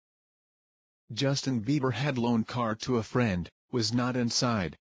Justin Bieber had loaned car to a friend, was not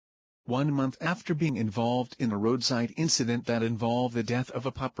inside. 1 month after being involved in a roadside incident that involved the death of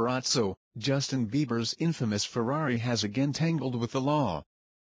a paparazzo, Justin Bieber's infamous Ferrari has again tangled with the law.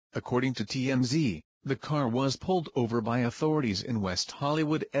 According to TMZ, the car was pulled over by authorities in West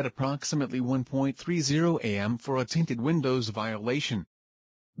Hollywood at approximately 1:30 a.m. for a tinted windows violation.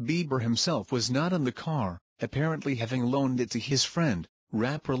 Bieber himself was not in the car, apparently having loaned it to his friend,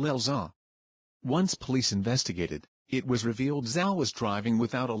 rapper Lil Twist. Once police investigated, it was revealed Twist was driving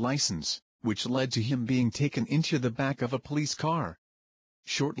without a license, which led to him being taken into the back of a police car.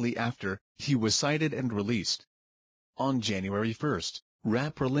 Shortly after, he was cited and released. On January 1,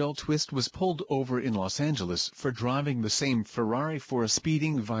 rapper Lil Twist was pulled over in Los Angeles for driving the same Ferrari for a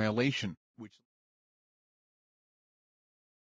speeding violation.